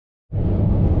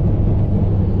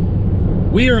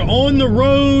We are on the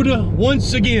road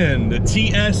once again, the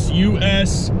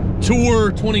TSUS Tour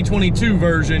 2022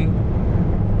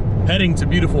 version, heading to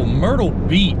beautiful Myrtle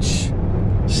Beach,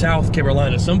 South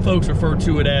Carolina. Some folks refer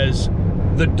to it as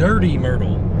the Dirty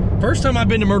Myrtle. First time I've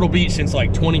been to Myrtle Beach since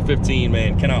like 2015,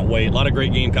 man. Cannot wait. A lot of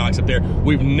great Gamecocks up there.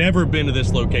 We've never been to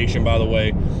this location, by the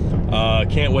way.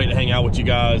 Can't wait to hang out with you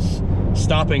guys.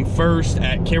 Stopping first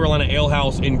at Carolina Ale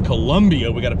House in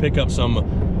Columbia. We got to pick up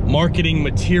some marketing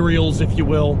materials, if you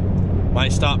will.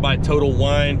 Might stop by Total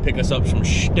Wine, pick us up some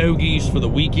stogies for the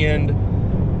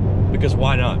weekend, because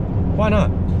why not? Why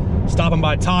not? Stopping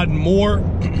by Todd and More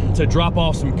to drop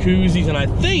off some koozies, and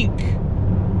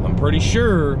I'm pretty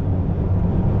sure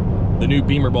the new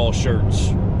Beamer Ball shirts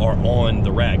are on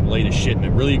the rack, latest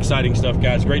shipment. Really exciting stuff,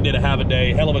 guys. Great day to have a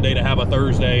day, hell of a day to have a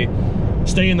Thursday.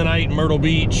 Staying the night in Myrtle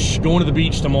Beach, going to the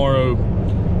beach tomorrow.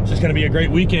 It's just gonna be a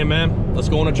great weekend, man. Let's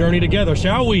go on a journey together,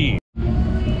 shall we?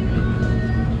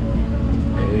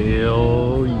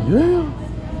 Hell yeah.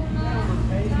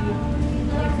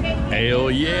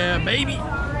 Hell yeah, baby.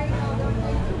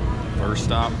 First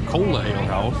stop, Cola Ale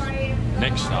House.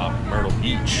 Next stop, Myrtle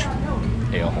Beach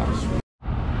Ale House.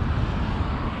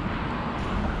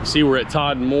 See, we're at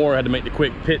Todd and More. Had to make the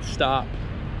quick pit stop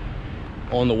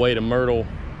on the way to Myrtle.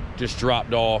 Just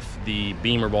dropped off the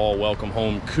Beamer Ball Welcome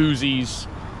Home koozies.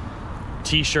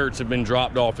 T-shirts have been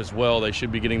dropped off as well. They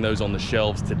should be getting those on the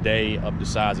shelves today, up to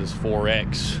sizes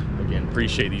 4X. Again,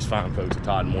 appreciate these fine folks at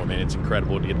Todd and More, man. It's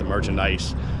incredible to get the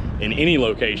merchandise in any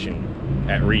location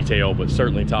at retail, but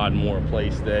certainly Todd and More, a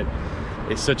place that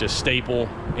is such a staple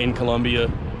in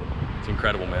Columbia. It's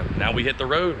incredible, man. Now we hit the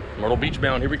road, Myrtle Beach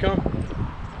bound, here we come.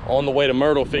 On the way to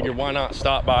Myrtle, figured why not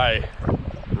stop by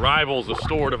Rivals, a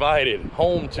store divided,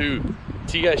 home to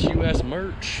TSUS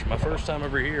merch. My first time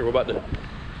over here. We're about to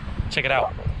check it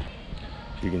out.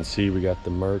 You can see we got the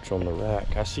merch on the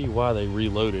rack. I see why they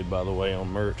reloaded, by the way, on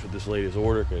merch with this latest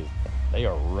order, because they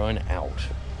are run out.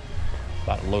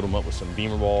 About to load them up with some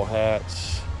Beamer Ball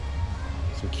hats,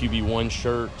 some QB1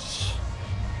 shirts.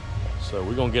 So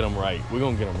we're gonna get them right. We're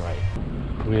gonna get them right.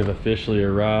 We have officially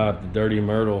arrived at the Dirty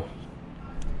Myrtle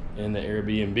in the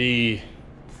Airbnb.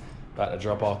 About to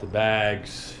drop off the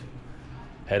bags,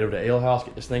 head over to Ale House,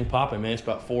 get this thing popping, man. It's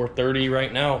about 4:30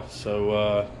 right now,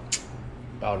 so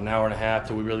about an hour and a half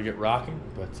till we really get rocking.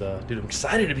 But dude, I'm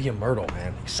excited to be in Myrtle,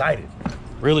 man. Excited,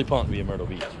 really pumped to be in Myrtle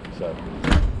Beach. So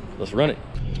let's run it.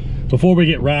 Before we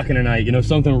get rocking tonight, you know,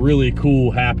 something really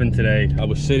cool happened today. I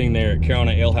was sitting there at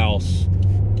Carolina Ale House,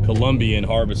 Columbia in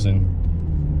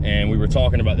Harbison, and we were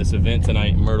talking about this event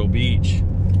tonight in Myrtle Beach,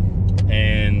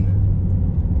 and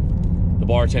the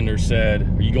bartender said,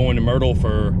 "Are you going to Myrtle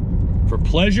for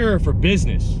pleasure or for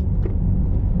business?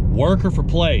 Work or for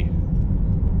play?"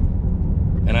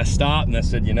 And I stopped and I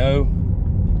said, you know,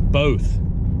 both.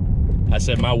 I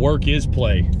said, my work is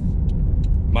play.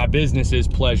 My business is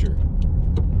pleasure.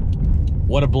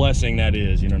 What a blessing that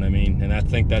is, you know what I mean? And I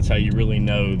think that's how you really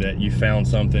know that you found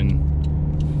something.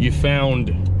 You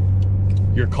found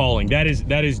your calling. That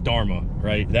is Dharma,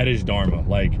 right? That is Dharma.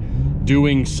 Like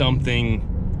doing something,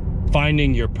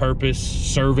 finding your purpose,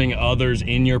 serving others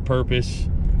in your purpose,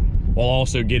 while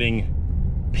also getting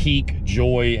peak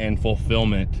joy and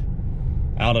fulfillment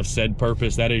out of said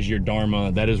purpose. That is your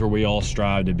Dharma. That is where we all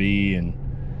strive to be. And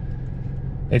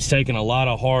it's taken a lot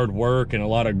of hard work and a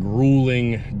lot of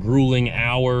grueling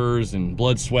hours and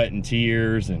blood, sweat, and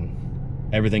tears and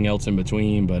everything else in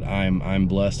between. But I'm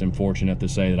blessed and fortunate to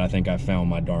say that I think I found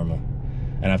my Dharma.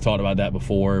 And I've talked about that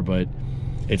before, but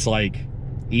it's like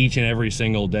each and every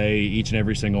single day, each and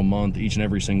every single month, each and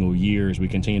every single year, as we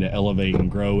continue to elevate and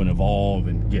grow and evolve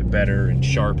and get better and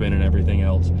sharpen and everything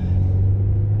else,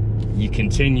 you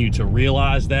continue to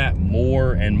realize that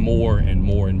more and more and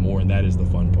more and more, and that is the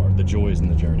fun part. The joy is in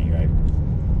the journey, right?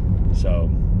 So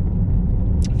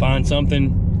find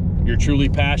something you're truly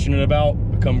passionate about,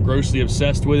 become grossly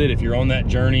obsessed with it. If you're on that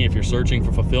journey, if you're searching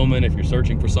for fulfillment, if you're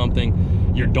searching for something,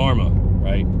 your Dharma,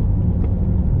 right?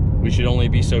 We should only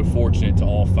be so fortunate to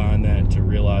all find that, to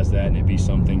realize that, and it be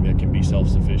something that can be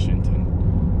self-sufficient and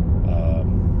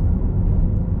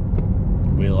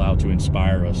we allow to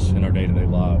inspire us in our day-to-day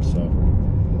lives. So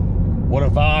what a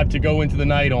vibe to go into the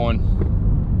night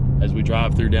on as we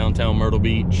drive through downtown Myrtle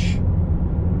Beach,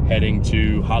 heading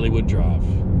to Hollywood Drive.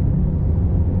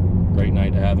 Great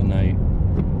night to have a night.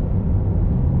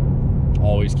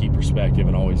 Always keep perspective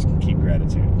and always keep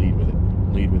gratitude. Lead with it.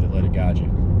 Lead with it. Let it guide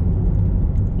you.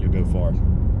 You'll go far.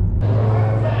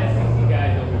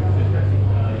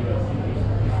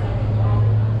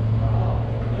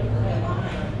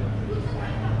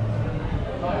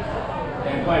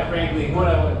 And quite frankly, what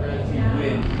I would rather see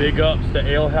win. Big ups to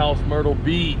Ale House Myrtle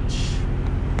Beach.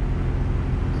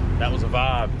 That was a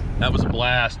vibe. That was a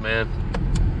blast, man.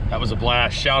 That was a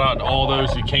blast. Shout out to all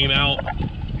those who came out.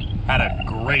 Had a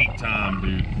great time,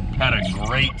 dude. Had a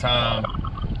great time.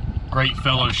 Great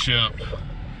fellowship.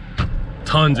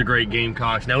 Tons of great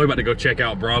Gamecocks. Now we're about to go check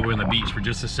out Broadway on the beach for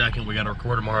just a second. We got to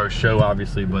record tomorrow's show,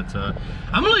 obviously, but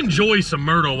I'm gonna enjoy some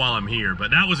Myrtle while I'm here. But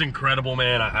that was incredible,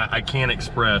 man. I can't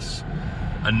express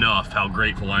enough how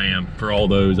grateful I am for all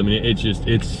those. I mean,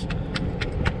 it's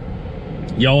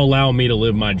y'all allow me to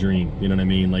live my dream. You know what I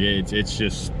mean? Like it's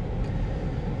just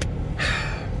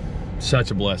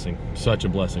such a blessing,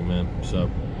 man.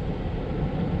 So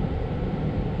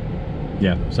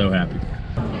yeah, so happy.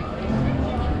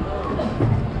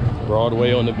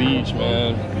 Broadway on the beach,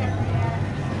 man.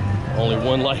 Only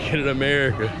one like it in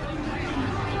America.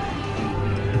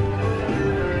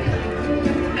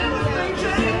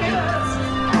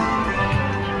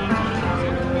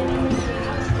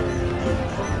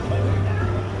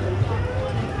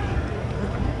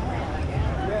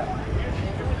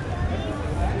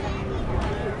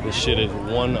 This shit is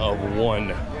one of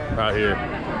one right here.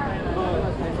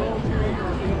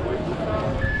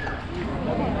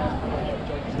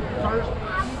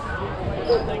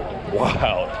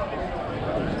 Wild.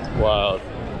 Wild.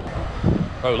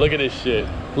 Bro, look at this shit.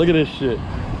 Look at this shit.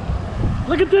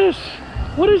 Look at this.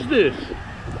 What is this?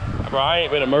 Bro, I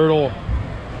ain't been to Myrtle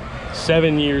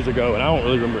 7 years ago and I don't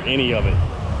really remember any of it.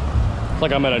 It's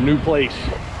like I'm at a new place.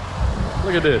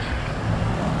 Look at this.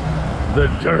 The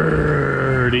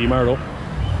dirty Myrtle.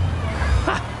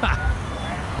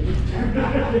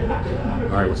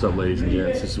 All right, what's up, ladies and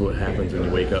gents? This is what happens when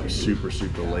you wake up super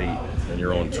late and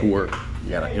you're on tour. You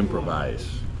gotta improvise.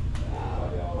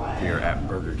 Here at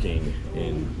Burger King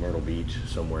in Myrtle Beach,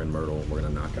 somewhere in Myrtle. We're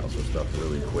gonna knock out some stuff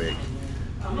really quick.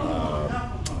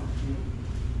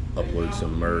 Upload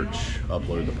some merch,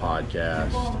 upload the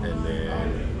podcast, and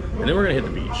then we're gonna hit the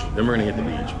beach.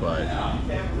 But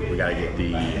we gotta get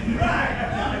the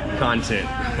content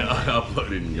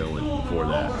uploaded and going before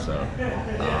that. So,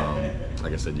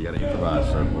 like I said, you gotta improvise.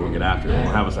 So we'll get after it.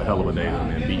 We'll have us a hell of a day, though,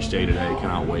 man. Beach day today.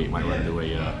 Cannot wait. Might run into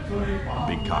a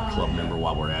Big Cock Club member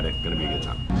while we're at it. Gonna be a good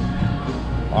time.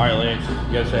 All right, Lance,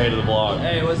 you gotta say hey to the vlog.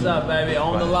 Hey, what's up, baby?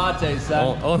 On the latte,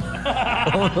 son.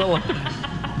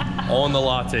 On the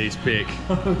lattes pick.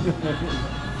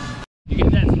 You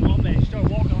get that small man, you start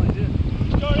walking like this.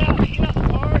 You start out, you get out the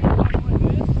car, you're walking like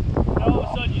this, and all of a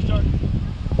sudden you start.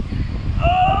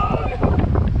 Oh!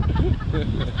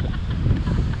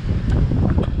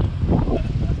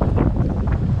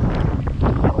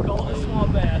 We're calling a small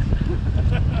bass.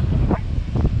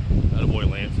 Attaboy,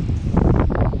 Lance.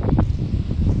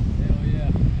 Hell yeah.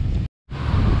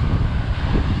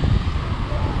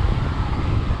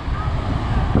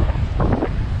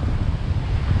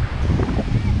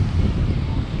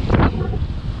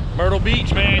 Myrtle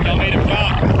Beach, man, y'all made it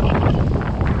pop.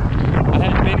 I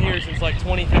hadn't been here since like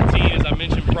 2015, as I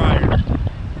mentioned prior.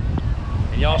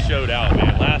 And y'all showed out,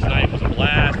 man. Last night was a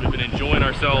blast. We've been enjoying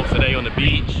ourselves today on the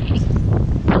beach.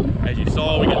 As you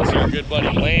saw, we got to see our good buddy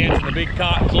Lance and the Big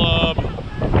Cock Club.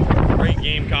 Great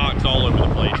Gamecocks all over the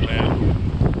place, man.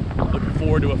 Looking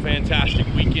forward to a fantastic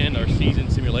weekend. Our season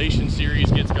simulation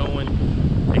series gets going.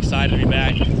 Excited to be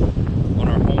back on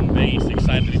our home base.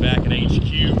 Excited to be back at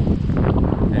HQ.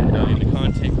 And in the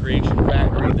content creation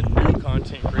factory, the new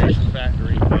content creation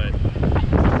factory. But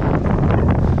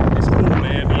it's cool,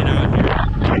 man, being out here.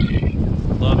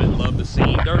 Love it, love the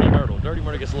scene. Dirty Myrtle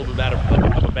gets a little bit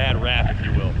of a bad rap, if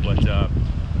you will. But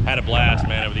had a blast,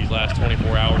 man, over these last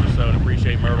 24 hours or so. And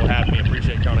appreciate Myrtle having me.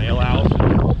 Appreciate County Ale House.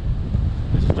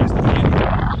 This is just the beginning.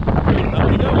 Up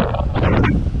we go.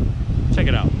 Check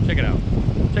it out. Check it out.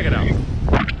 Check it out.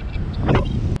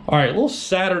 All right, a little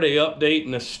Saturday update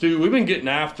in the stew. We've been getting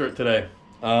after it today.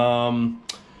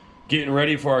 Getting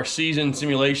ready for our season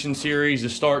simulation series to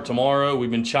start tomorrow. We've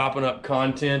been chopping up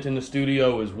content in the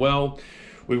studio as well.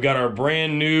 We've got our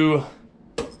brand new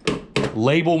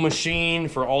label machine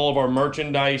for all of our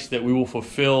merchandise that we will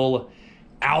fulfill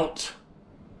out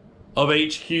of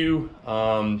HQ.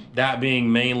 That being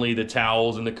mainly the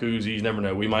towels and the koozies. Never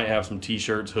know. We might have some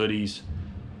t-shirts, hoodies,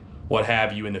 what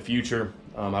have you in the future.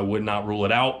 I would not rule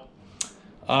it out.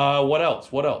 What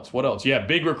else? Yeah,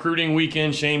 big recruiting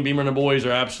weekend. Shane Beamer and the boys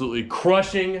are absolutely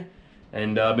crushing,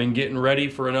 and been getting ready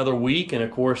for another week. And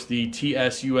of course, the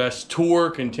TSUS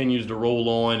tour continues to roll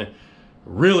on.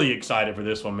 Really excited for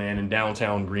this one, man, in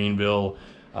downtown Greenville.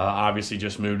 Obviously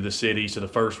just moved to the city, so the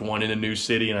first one in a new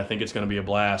city, and I think it's going to be a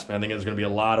blast, man. I think there's going to be a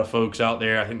lot of folks out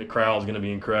there. I think the crowd is going to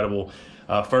be incredible.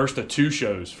 First of two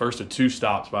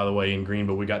stops, by the way, in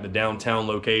Greenville. We got the downtown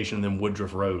location and then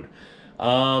Woodruff Road.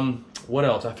 What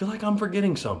else? I feel like I'm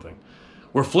forgetting something.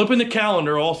 we're flipping the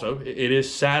calendar also. It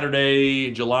is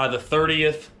Saturday, July the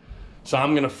 30th. So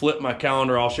I'm going to flip my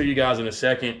calendar. I'll show you guys in a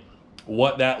second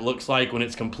what that looks like when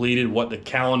it's completed, what the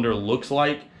calendar looks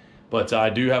like. But I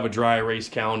do have a dry erase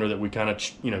calendar that we kind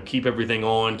of, keep everything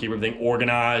on, keep everything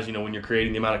organized. When you're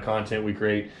creating the amount of content we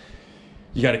create,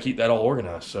 you got to keep that all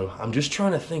organized. So I'm just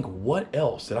trying to think, what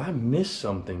else? Did I miss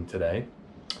something today?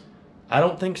 I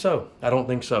don't think so.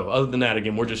 Other than that,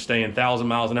 again, we're just staying 1,000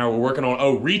 miles an hour. We're working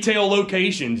on, retail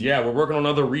locations. Yeah, we're working on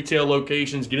other retail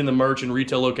locations, getting the merch in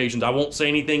retail locations. I won't say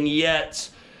anything yet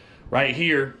right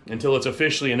here until it's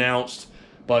officially announced.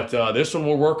 But this one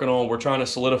we're working on, we're trying to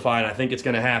solidify, and I think it's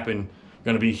going to happen.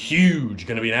 Going to be huge.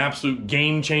 Going to be an absolute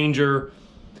game changer,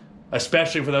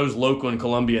 especially for those local in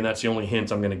Columbia, and that's the only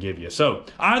hint I'm going to give you. So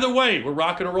either way, we're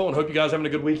rocking and rolling. Hope you guys are having a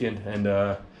good weekend. And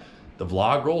the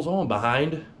vlog rolls on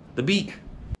behind the Beak.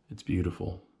 It's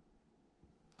beautiful.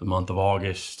 The month of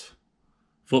August.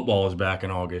 Football is back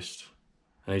in August.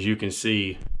 And as you can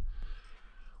see,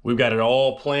 we've got it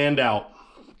all planned out.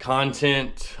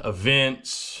 Content,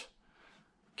 events,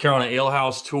 Carolina Ale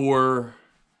House tour,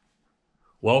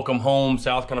 welcome home,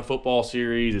 South Carolina football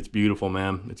series. It's beautiful,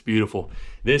 man. It's beautiful.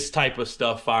 This type of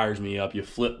stuff fires me up. You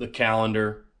flip the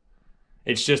calendar.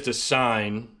 It's just a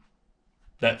sign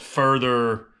that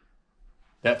further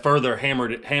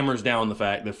hammers down the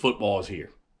fact that football is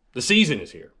here. The season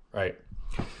is here, right?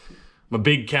 I'm a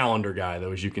big calendar guy,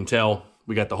 though, as you can tell.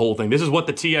 We got the whole thing. This is what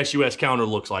the TSUS calendar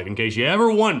looks like, in case you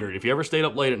ever wondered, if you ever stayed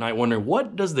up late at night wondering,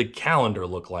 what does the calendar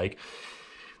look like?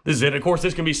 This is it. Of course,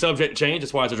 this can be subject to change.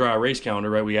 That's why it's a dry erase calendar,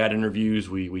 right? We add interviews,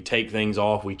 we take things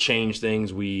off, we change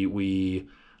things, we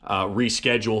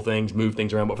reschedule things, move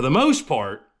things around. But for the most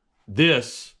part,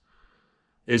 this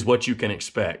is what you can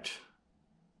expect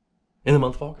in the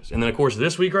month of August. And then, of course,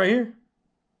 this week right here,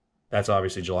 that's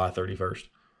obviously July 31st.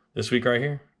 This week right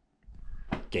here,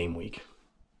 game week.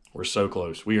 We're so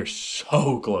close. We are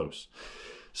so close.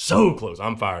 So close.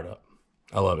 I'm fired up.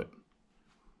 I love it.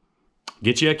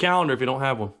 Get you a calendar if you don't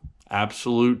have one.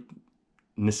 Absolute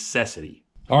necessity.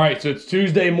 All right, so it's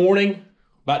Tuesday morning.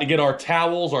 About to get our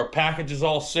towels, our packages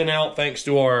all sent out thanks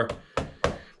to our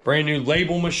brand new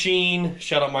label machine.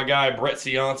 Shout out my guy, Brett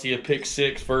Cianci at Pick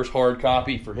 6. First hard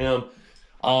copy for him.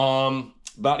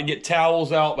 About to get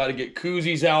towels out. About to get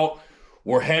koozies out.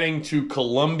 We're heading to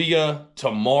Columbia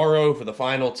tomorrow for the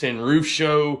Final 10 Roof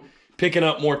Show. Picking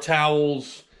up more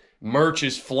towels. Merch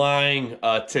is flying.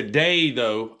 Today,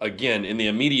 though, again, in the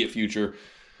immediate future,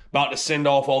 about to send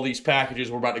off all these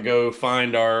packages. We're about to go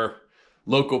find our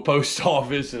local post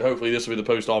office, and hopefully this will be the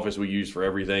post office we use for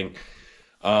everything.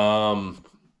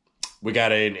 We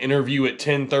got an interview at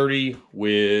 10:30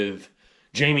 with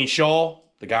Jamie Shaw,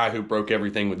 the guy who broke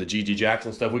everything with the G.G.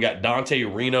 Jackson stuff. We got Dante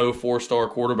Reno, 4-star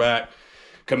quarterback,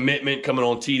 commitment coming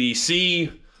on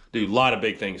TDC. Dude, a lot of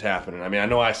big things happening. I mean, I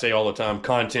know I say all the time,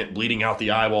 content bleeding out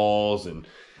the eyeballs and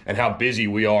how busy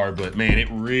we are, but man, it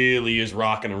really is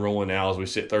rocking and rolling now as we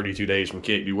sit 32 days from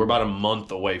kick. Dude, we're about a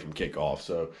month away from kickoff,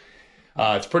 so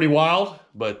it's pretty wild.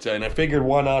 But and I figured,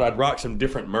 why not? I'd rock some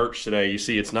different merch today. You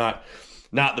see, it's not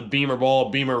the Beamer Ball,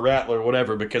 Beamer Rattler,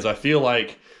 whatever, because I feel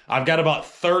like I've got about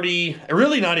 30,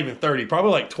 really not even 30,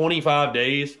 probably like 25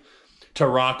 days to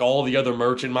rock all the other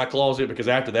merch in my closet, because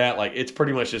after that, like, it's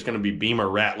pretty much just going to be Beamer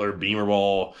Rattler, Beamer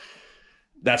Ball.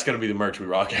 That's going to be the merch we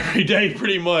rock every day,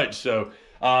 pretty much. So,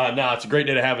 it's a great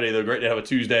day to have a day, though. Great day to have a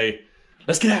Tuesday.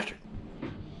 Let's get after it.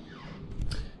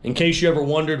 In case you ever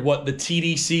wondered what the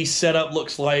TDC setup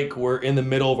looks like, we're in the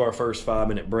middle of our first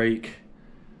 5-minute break.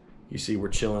 You see we're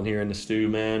chilling here in the stew,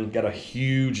 man. Got a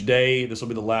huge day. This will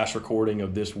be the last recording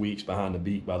of this week's Behind the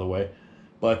Beak, by the way.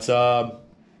 But,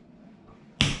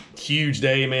 huge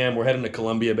day, man. We're heading to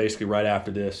Columbia basically right after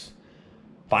this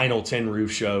Final 10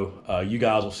 Roof Show. You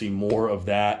guys will see more of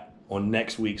that on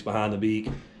next week's Behind the Beak.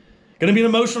 Gonna be an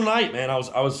emotional night, man. I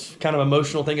was kind of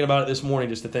emotional thinking about it this morning,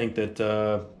 just to think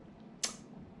that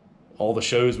all the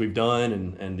shows we've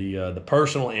done and the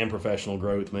personal and professional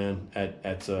growth, man,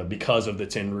 at because of the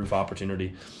 10 Roof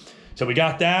opportunity. So we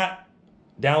got that.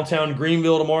 Downtown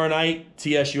Greenville tomorrow night.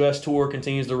 TSUS tour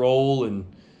continues to roll, and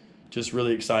just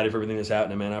really excited for everything that's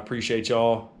happening, man. I appreciate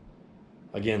y'all.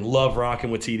 Again, love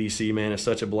rocking with TDC, man. It's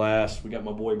such a blast. We got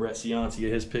my boy Brett Cianci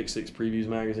at his Pick 6 Previews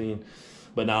magazine.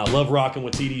 But I love rocking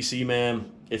with TDC, man.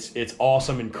 It's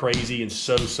awesome and crazy and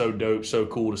so dope, so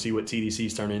cool to see what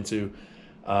TDC's turned into.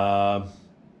 And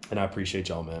I appreciate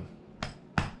y'all, man.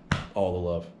 All the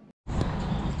love.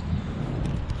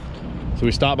 So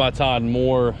we stopped by Todd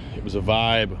Moore. It was a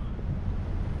vibe.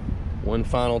 One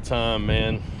final time,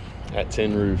 man. At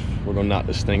 10 Roof. We're going to knock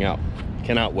this thing out.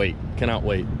 Cannot wait. Cannot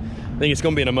wait. I think it's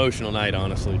going to be an emotional night,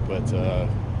 honestly, but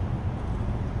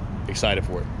excited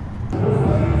for it.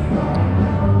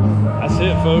 That's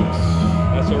it, folks.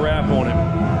 That's a wrap on it.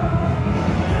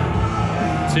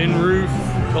 Tin Roof,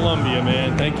 Columbia,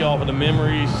 man. Thank y'all for the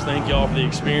memories. Thank y'all for the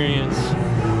experience.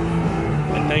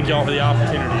 And thank y'all for the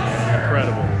opportunity.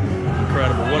 Incredible.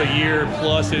 Incredible. What a year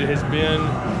plus it has been.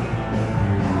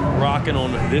 Rocking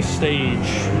on this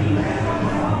stage.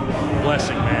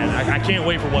 Blessing, man. I can't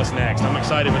wait for what's next. I'm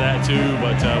excited for that too,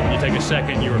 but when you take a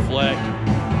second, you reflect.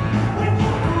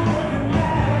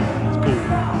 It's cool.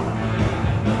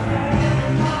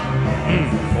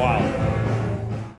 Wow.